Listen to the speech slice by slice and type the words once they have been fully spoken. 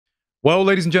Well,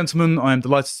 ladies and gentlemen, I am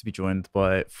delighted to be joined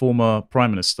by former Prime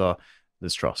Minister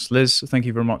Liz Truss. Liz, thank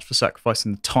you very much for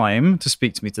sacrificing the time to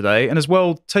speak to me today, and as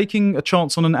well taking a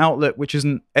chance on an outlet which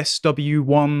isn't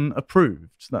SW1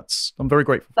 approved. I'm very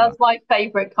grateful for That's my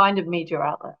favorite kind of media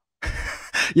outlet.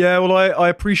 that. Yeah, well, I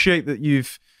appreciate that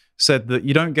you've said that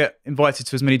you don't get invited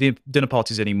to as many dinner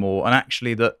parties anymore, and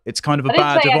actually that it's kind of a I didn't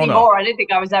badge say of honor. anymore. I didn't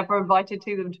think I was ever invited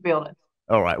to them, to be honest.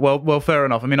 All right, well, fair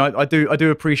enough. I mean, I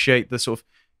do appreciate the sort of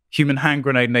human hand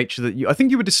grenade nature that I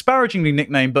think you were disparagingly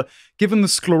nicknamed, but given the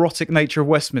sclerotic nature of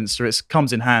Westminster, it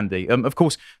comes in handy. Of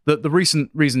course, the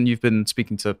recent reason you've been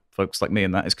speaking to folks like me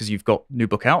and that is because you've got a new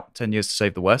book out, 10 Years to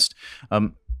Save the West.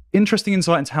 Interesting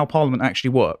insight into how Parliament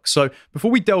actually works. So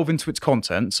before we delve into its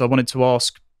contents, I wanted to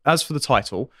ask, as for the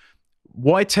title,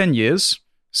 why 10 years?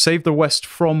 Save the West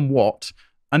from what?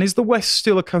 And is the West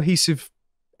still a cohesive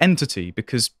entity?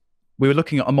 Because we were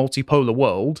looking at a multipolar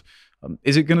world.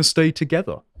 Is it going to stay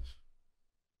together?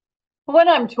 When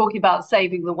I'm talking about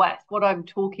saving the West, what I'm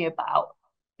talking about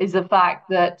is the fact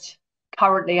that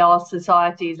currently our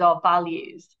societies, our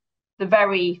values, the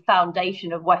very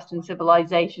foundation of Western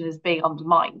civilization is being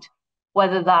undermined.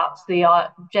 Whether that's the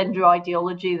gender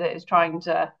ideology that is trying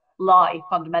to lie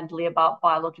fundamentally about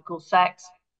biological sex,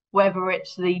 whether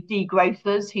it's the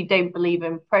degrowthers who don't believe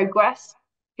in progress,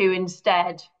 who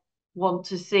instead want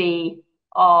to see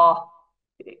our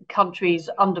countries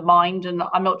undermined. And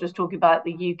I'm not just talking about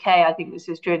the UK. I think this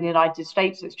is true in the United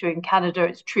States. It's true in Canada.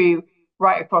 It's true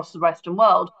right across the Western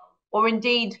world. Or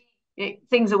indeed,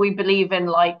 things that we believe in,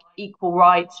 like equal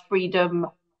rights, freedom,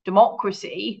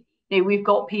 democracy. We've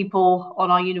got people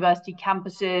on our university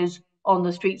campuses, on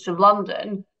the streets of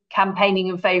London, campaigning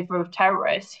in favor of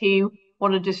terrorists who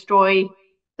want to destroy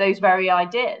those very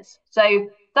ideas. So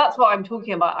that's what I'm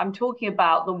talking about. I'm talking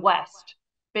about the West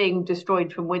being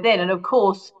destroyed from within. And of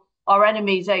course, our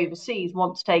enemies overseas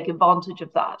want to take advantage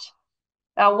of that.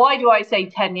 Now, why do I say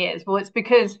 10 years? Well, it's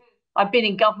because I've been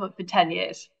in government for 10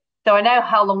 years. So I know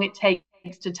how long it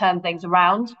takes to turn things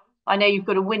around. I know you've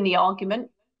got to win the argument.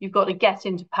 You've got to get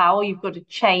into power. You've got to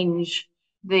change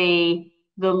the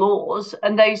laws.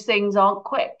 And those things aren't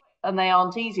quick and they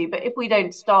aren't easy. But if we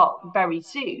don't start very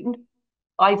soon,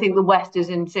 I think the West is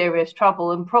in serious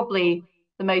trouble. And probably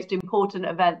the most important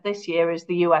event this year is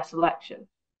the US election.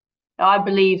 Now, I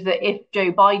believe that if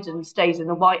Joe Biden stays in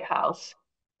the White House,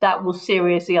 that will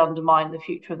seriously undermine the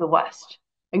future of the West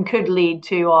and could lead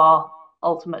to our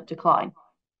ultimate decline.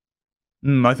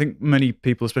 I think many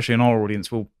people, especially in our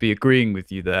audience, will be agreeing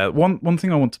with you there. One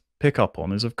thing I want to pick up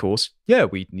on is, of course, yeah,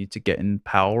 we need to get in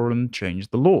power and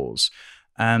change the laws.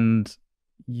 And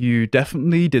you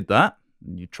definitely did that.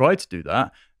 You tried to do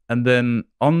that. And then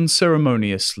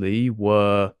unceremoniously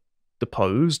were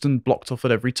deposed and blocked off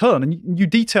at every turn. And you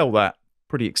detail that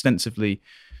pretty extensively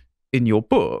in your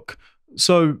book.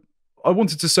 So I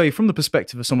wanted to say, from the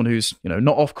perspective of someone who's,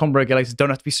 not Ofcom regulated, don't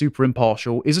have to be super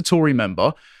impartial, is a Tory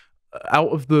member,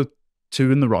 out of the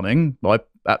two in the running, I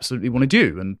absolutely wanted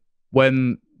you. And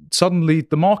when suddenly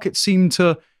the market seemed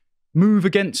to move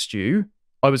against you,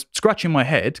 I was scratching my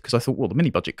head because I thought, well, the mini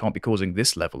budget can't be causing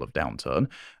this level of downturn.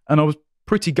 And I was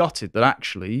pretty gutted that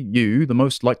actually you, the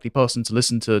most likely person to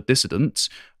listen to dissidents,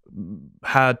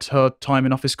 had her time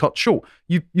in office cut short.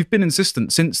 You've been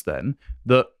insistent since then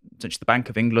that essentially the Bank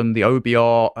of England, the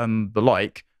OBR and the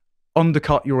like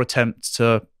undercut your attempt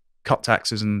to cut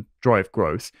taxes and drive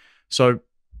growth. So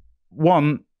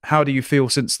one, how do you feel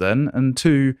since then? And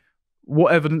two,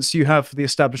 what evidence do you have for the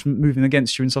establishment moving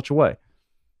against you in such a way?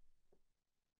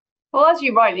 Well, as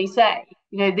you rightly say,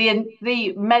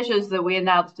 the measures that we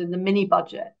announced in the mini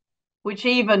budget, which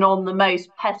even on the most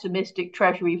pessimistic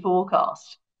Treasury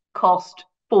forecast cost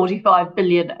 45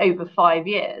 billion over 5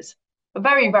 years, are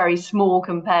very, very small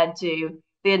compared to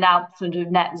the announcement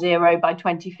of net zero by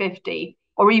 2050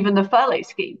 or even the furlough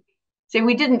scheme. So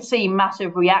we didn't see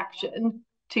massive reaction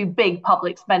to big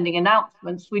public spending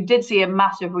announcements. We did see a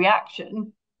massive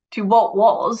reaction to what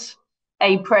was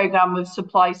a program of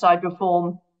supply side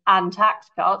reform and tax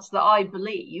cuts that I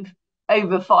believe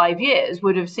over 5 years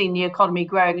would have seen the economy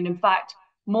growing and, in fact,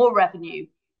 more revenue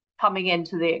coming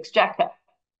into the exchequer.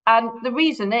 And the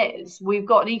reason is we've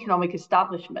got an economic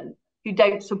establishment who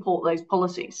don't support those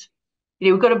policies.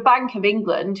 We've got a Bank of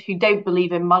England who don't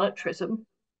believe in monetarism.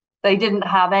 They didn't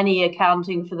have any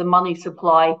accounting for the money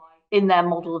supply in their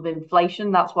model of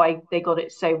inflation. That's why they got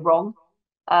it so wrong.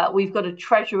 We've got a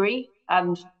Treasury,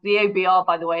 and the OBR,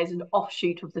 by the way, is an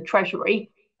offshoot of the Treasury,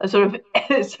 a sort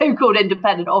of so-called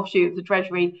independent offshoot of the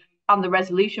Treasury and the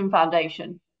Resolution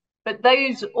Foundation. But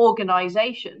those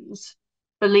organizations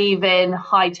believe in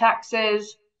high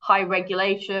taxes, high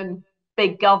regulation,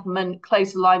 big government,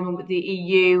 close alignment with the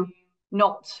EU,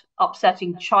 not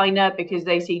upsetting China because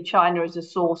they see China as a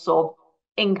source of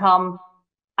income.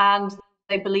 And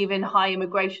they believe in high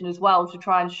immigration as well to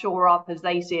try and shore up, as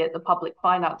they see it, the public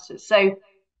finances. So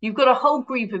you've got a whole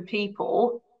group of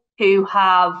people who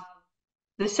have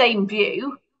the same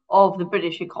view of the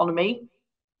British economy.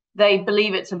 They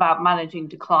believe it's about managing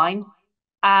decline.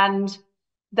 And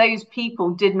those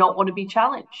people did not want to be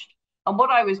challenged. And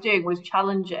what I was doing was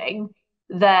challenging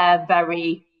their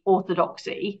very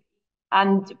orthodoxy.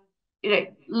 And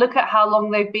look at how long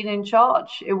they've been in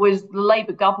charge. It was the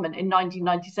Labour government in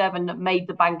 1997 that made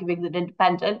the Bank of England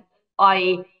independent.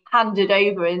 I handed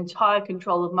over entire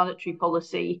control of monetary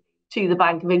policy to the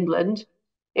Bank of England.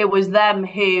 It was them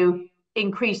who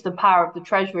increased the power of the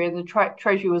Treasury, and the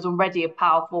Treasury was already a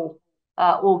powerful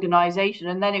organisation.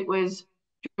 And then it was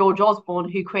George Osborne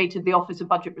who created the Office of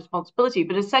Budget Responsibility.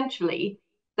 But essentially,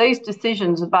 those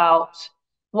decisions about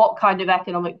what kind of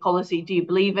economic policy do you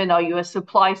believe in? Are you a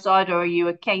supply side, or are you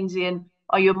a Keynesian?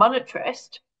 Are you a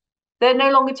monetarist? They're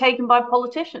no longer taken by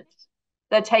politicians.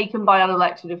 They're taken by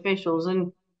unelected officials.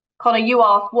 And Connor, you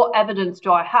asked, what evidence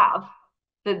do I have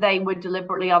that they were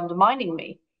deliberately undermining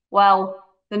me? Well,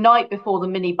 the night before the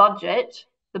mini budget,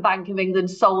 the Bank of England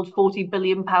sold £40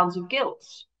 billion of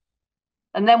gilts.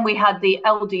 And then we had the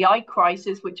LDI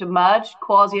crisis, which emerged.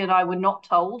 Kwasi and I were not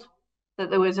told that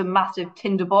there was a massive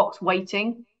tinderbox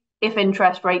waiting if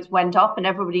interest rates went up, and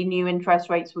everybody knew interest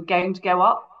rates were going to go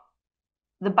up.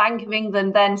 The Bank of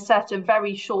England then set a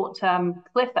very short-term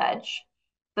cliff edge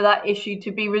for that issue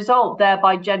to be resolved,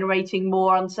 thereby generating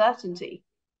more uncertainty.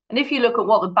 And if you look at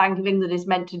what the Bank of England is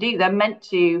meant to do, they're meant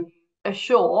to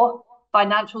assure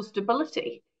financial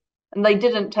stability. And they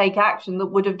didn't take action that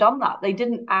would have done that. They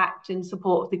didn't act in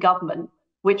support of the government,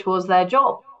 which was their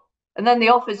job. And then the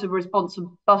Office of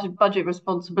Budget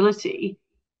Responsibility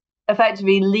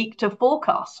effectively leaked a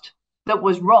forecast that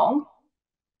was wrong,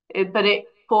 but it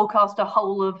forecast a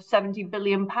whole of £70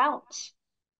 billion.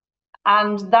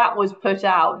 And that was put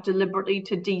out deliberately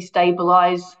to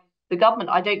destabilise the government.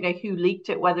 I don't know who leaked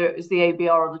it, whether it was the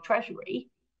ABR or the Treasury,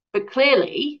 but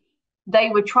clearly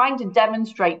they were trying to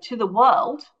demonstrate to the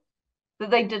world that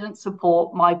they didn't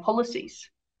support my policies.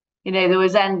 There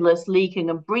was endless leaking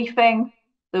and briefing.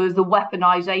 There was the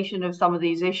weaponization of some of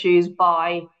these issues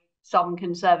by some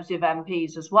Conservative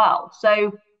MPs as well.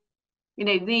 So,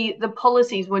 the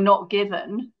policies were not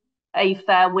given a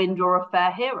fair wind or a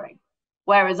fair hearing.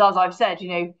 Whereas, as I've said,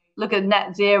 look at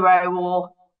net zero or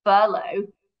furlough,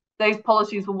 those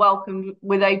policies were welcomed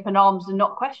with open arms and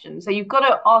not questioned. So you've got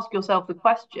to ask yourself the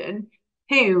question,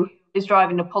 who is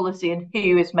driving the policy and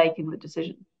who is making the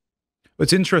decision?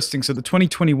 It's interesting. So the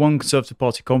 2021 Conservative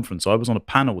Party conference, I was on a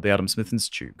panel with the Adam Smith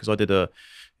Institute because I did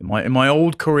in my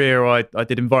old career, I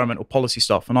did environmental policy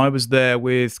stuff, and I was there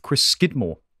with Chris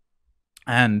Skidmore.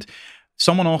 And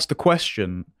someone asked the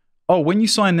question, oh, when you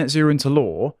signed net zero into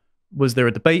law, was there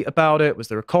a debate about it? Was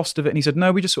there a cost of it? And he said,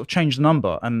 no, we just sort of changed the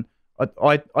number. And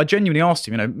I genuinely asked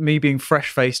him, me being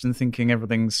fresh-faced and thinking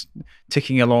everything's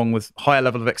ticking along with higher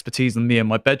level of expertise than me in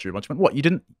my bedroom. I just went, what, you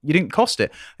didn't cost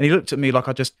it? And he looked at me like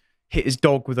I just hit his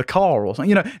dog with a car or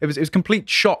something. It was complete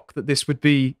shock that this would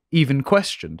be even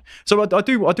questioned. So I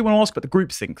do want to ask about the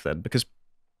groupthink then, because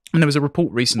there was a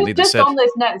report recently that said... Just on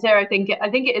this net zero, I think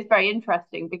it is very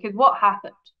interesting, because what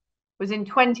happened was in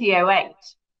 2008,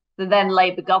 the then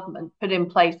Labour government put in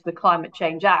place the Climate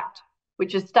Change Act,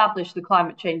 which established the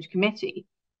Climate Change Committee.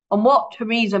 And what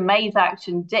Theresa May's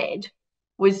action did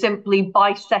was simply,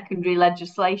 by secondary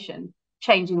legislation,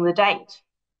 changing the date.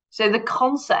 So the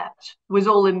concept was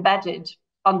all embedded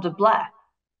under Blair,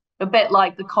 a bit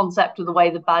like the concept of the way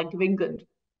the Bank of England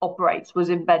operates was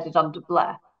embedded under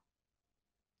Blair.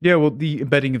 Yeah, well, the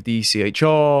embedding of the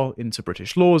ECHR into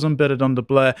British law is embedded under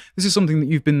Blair. This is something that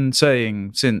you've been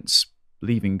saying since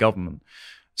leaving government.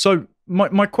 So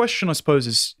my question, I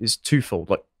suppose, is twofold.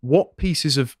 Like, what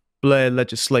pieces of Blair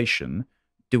legislation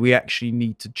do we actually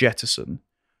need to jettison?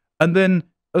 And then,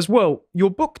 as well,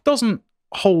 your book doesn't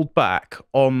hold back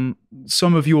on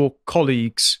some of your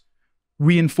colleagues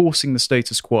reinforcing the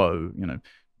status quo.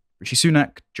 Rishi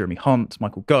Sunak, Jeremy Hunt,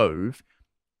 Michael Gove.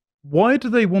 Why do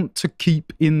they want to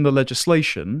keep in the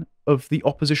legislation of the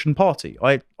opposition party?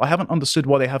 I haven't understood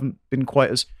why they haven't been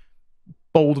quite as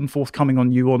bold and forthcoming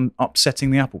on you on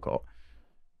upsetting the apple cart.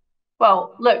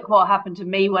 Well, look what happened to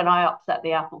me when I upset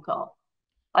the apple cart.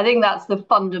 I think that's the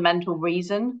fundamental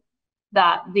reason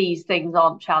that these things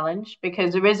aren't challenged,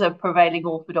 because there is a prevailing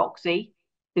orthodoxy.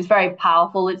 It's very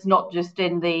powerful. It's not just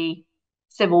in the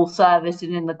civil service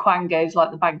and in the quangos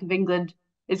like the Bank of England.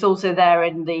 It's also there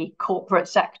in the corporate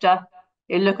sector.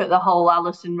 You look at the whole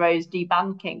Alison Rose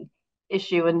debanking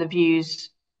issue and the views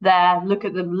look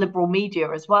at the liberal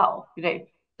media as well.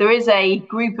 There is a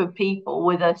group of people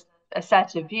with a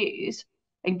set of views,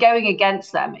 and going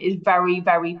against them is very,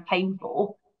 very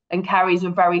painful and carries a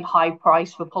very high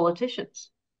price for politicians.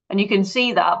 And you can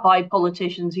see that by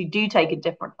politicians who do take a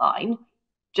different line,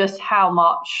 just how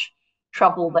much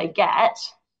trouble they get.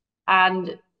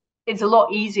 And it's a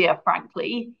lot easier,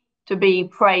 frankly, to be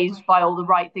praised by all the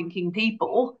right thinking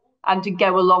people and to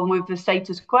go along with the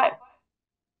status quo.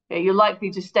 You're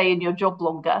likely to stay in your job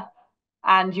longer,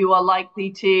 and you are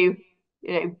likely to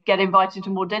get invited to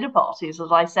more dinner parties,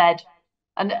 as I said.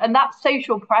 And that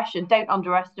social pressure, don't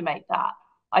underestimate that.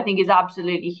 I think is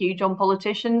absolutely huge on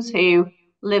politicians who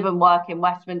live and work in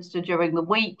Westminster during the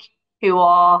week, who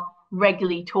are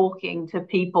regularly talking to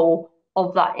people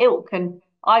of that ilk. And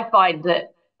I find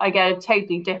that I get a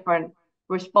totally different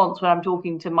response when I'm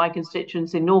talking to my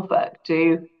constituents in Norfolk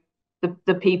to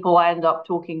the people I end up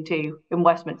talking to in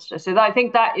Westminster. So I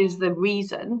think that is the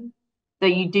reason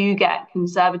that you do get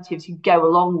Conservatives who go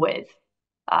along with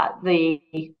the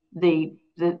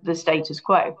status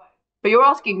quo. But you're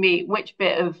asking me which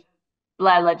bit of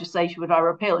Blair legislation would I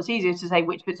repeal? It's easier to say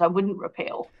which bits I wouldn't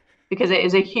repeal because it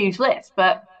is a huge list.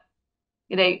 But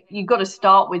you've got to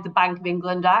start with the Bank of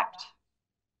England Act,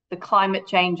 the Climate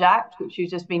Change Act, which you've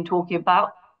just been talking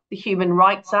about, the Human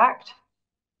Rights Act,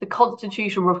 the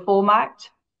Constitutional Reform Act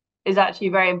is actually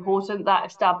very important. That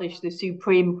established the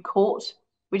Supreme Court,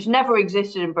 which never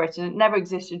existed in Britain. It never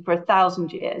existed for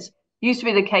 1,000 years. It used to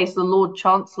be the case the Lord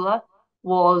Chancellor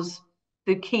was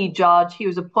the key judge. He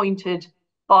was appointed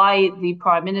by the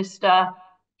Prime Minister.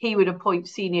 He would appoint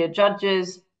senior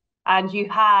judges, and you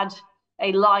had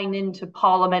a line into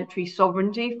parliamentary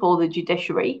sovereignty for the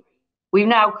judiciary. We've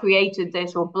now created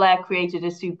this, or Blair created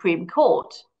a Supreme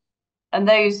Court, and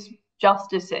those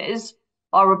justices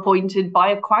are appointed by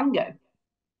a quango.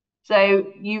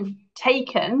 So you've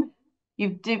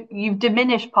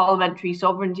diminished parliamentary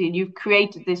sovereignty, and you've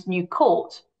created this new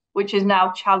court, which is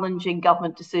now challenging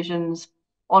government decisions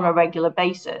on a regular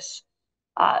basis.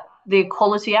 The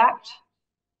Equality Act,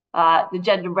 the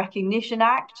Gender Recognition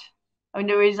Act. I mean,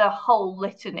 there is a whole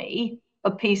litany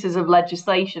of pieces of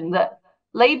legislation that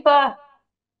Labour,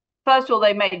 first of all,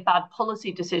 they made bad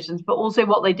policy decisions, but also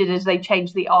what they did is they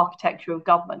changed the architecture of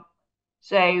government.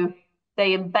 So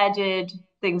they embedded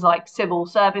things like civil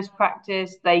service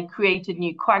practice, they created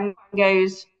new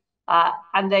quangos,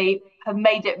 and they have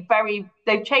made it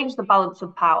they've changed the balance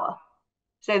of power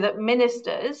so that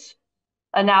ministers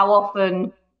are now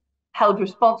often held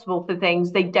responsible for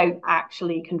things they don't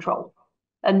actually control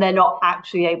and they're not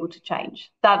actually able to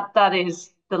change. That is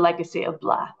the legacy of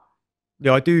Blair.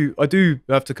 Yeah, I do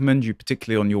have to commend you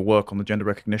particularly on your work on the Gender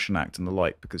Recognition Act and the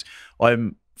like, because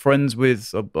I'm friends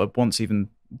with, I once even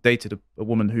dated a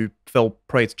woman who fell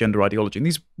prey to gender ideology, and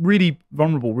these really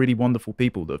vulnerable, really wonderful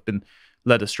people that have been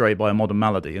led astray by a modern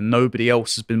malady, and nobody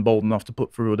else has been bold enough to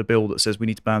put through a bill that says we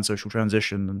need to ban social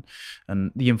transition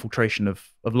and the infiltration of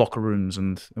locker rooms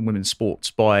and women's sports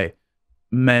by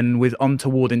men with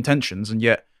untoward intentions, and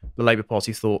yet the Labour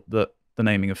Party thought that the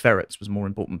naming of ferrets was more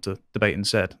important to debate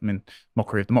instead. I mean,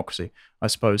 mockery of democracy, I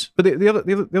suppose. But the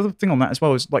other thing on that as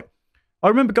well is, like, I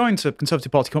remember going to a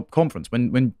Conservative Party conference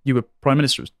when you were Prime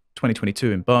Minister, it was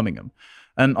 2022 in Birmingham,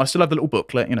 and I still have the little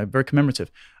booklet, very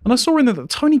commemorative. And I saw in there that the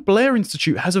Tony Blair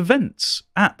Institute has events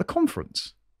at the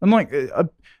conference, and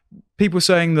people were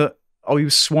saying that he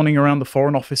was swanning around the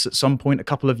Foreign Office at some point a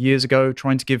couple of years ago,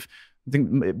 trying to give, I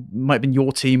think it might have been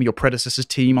your team, your predecessor's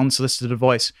team, unsolicited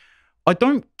advice. I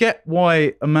don't get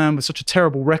why a man with such a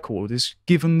terrible record is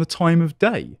given the time of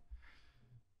day.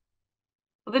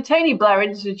 Well, the Tony Blair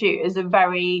Institute is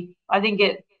I think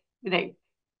it,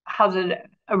 has a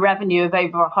revenue of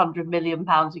over £100 million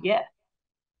a year.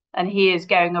 And he is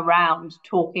going around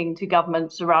talking to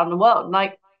governments around the world.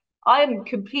 I am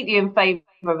completely in favour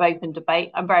of open debate.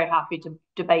 I'm very happy to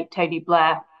debate Tony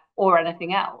Blair or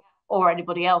anything else, or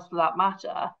anybody else for that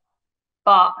matter.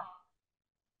 But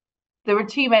there are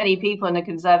too many people in the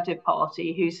Conservative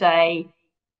Party who say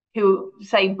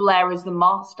Blair is the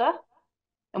master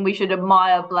and we should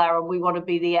admire Blair and we want to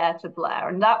be the heir to Blair.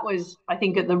 And that was, I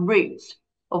think, at the root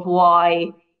of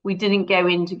why we didn't go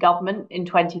into government in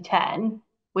 2010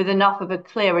 with enough of a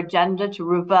clear agenda to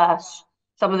reverse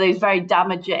some of those very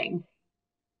damaging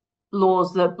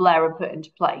laws that Blair had put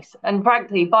into place. And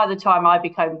frankly, by the time I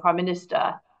became Prime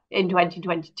Minister in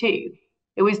 2022,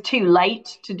 it was too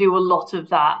late to do a lot of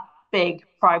that big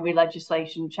primary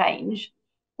legislation change.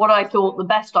 What I thought the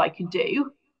best I could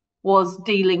do was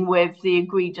dealing with the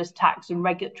egregious tax and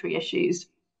regulatory issues,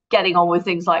 getting on with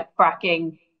things like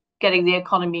fracking, getting the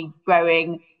economy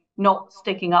growing, not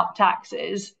sticking up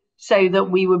taxes so that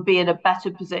we would be in a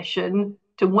better position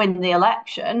to win the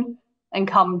election and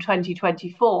come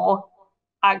 2024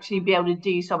 actually be able to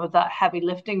do some of that heavy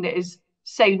lifting that is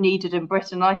so needed in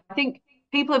Britain. I think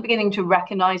people are beginning to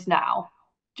recognise now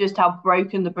just how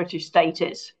broken the British state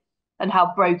is and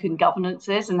how broken governance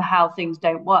is and how things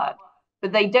don't work.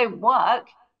 But they don't work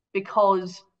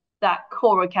because that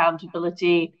core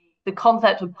accountability, the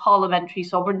concept of parliamentary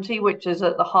sovereignty, which is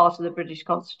at the heart of the British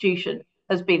Constitution,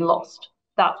 has been lost.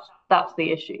 That's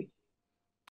the issue.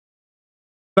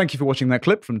 Thank you for watching that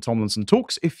clip from Tomlinson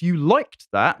Talks. If you liked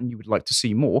that and you would like to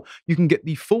see more, you can get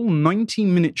the full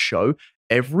 90-minute show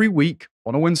every week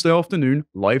on a Wednesday afternoon,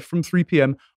 live from 3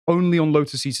 p.m, only on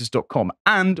lotuseaters.com,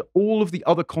 and all of the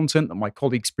other content that my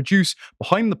colleagues produce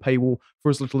behind the paywall for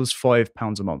as little as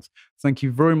 £5 a month. Thank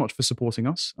you very much for supporting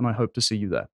us, and I hope to see you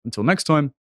there. Until next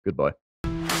time, goodbye.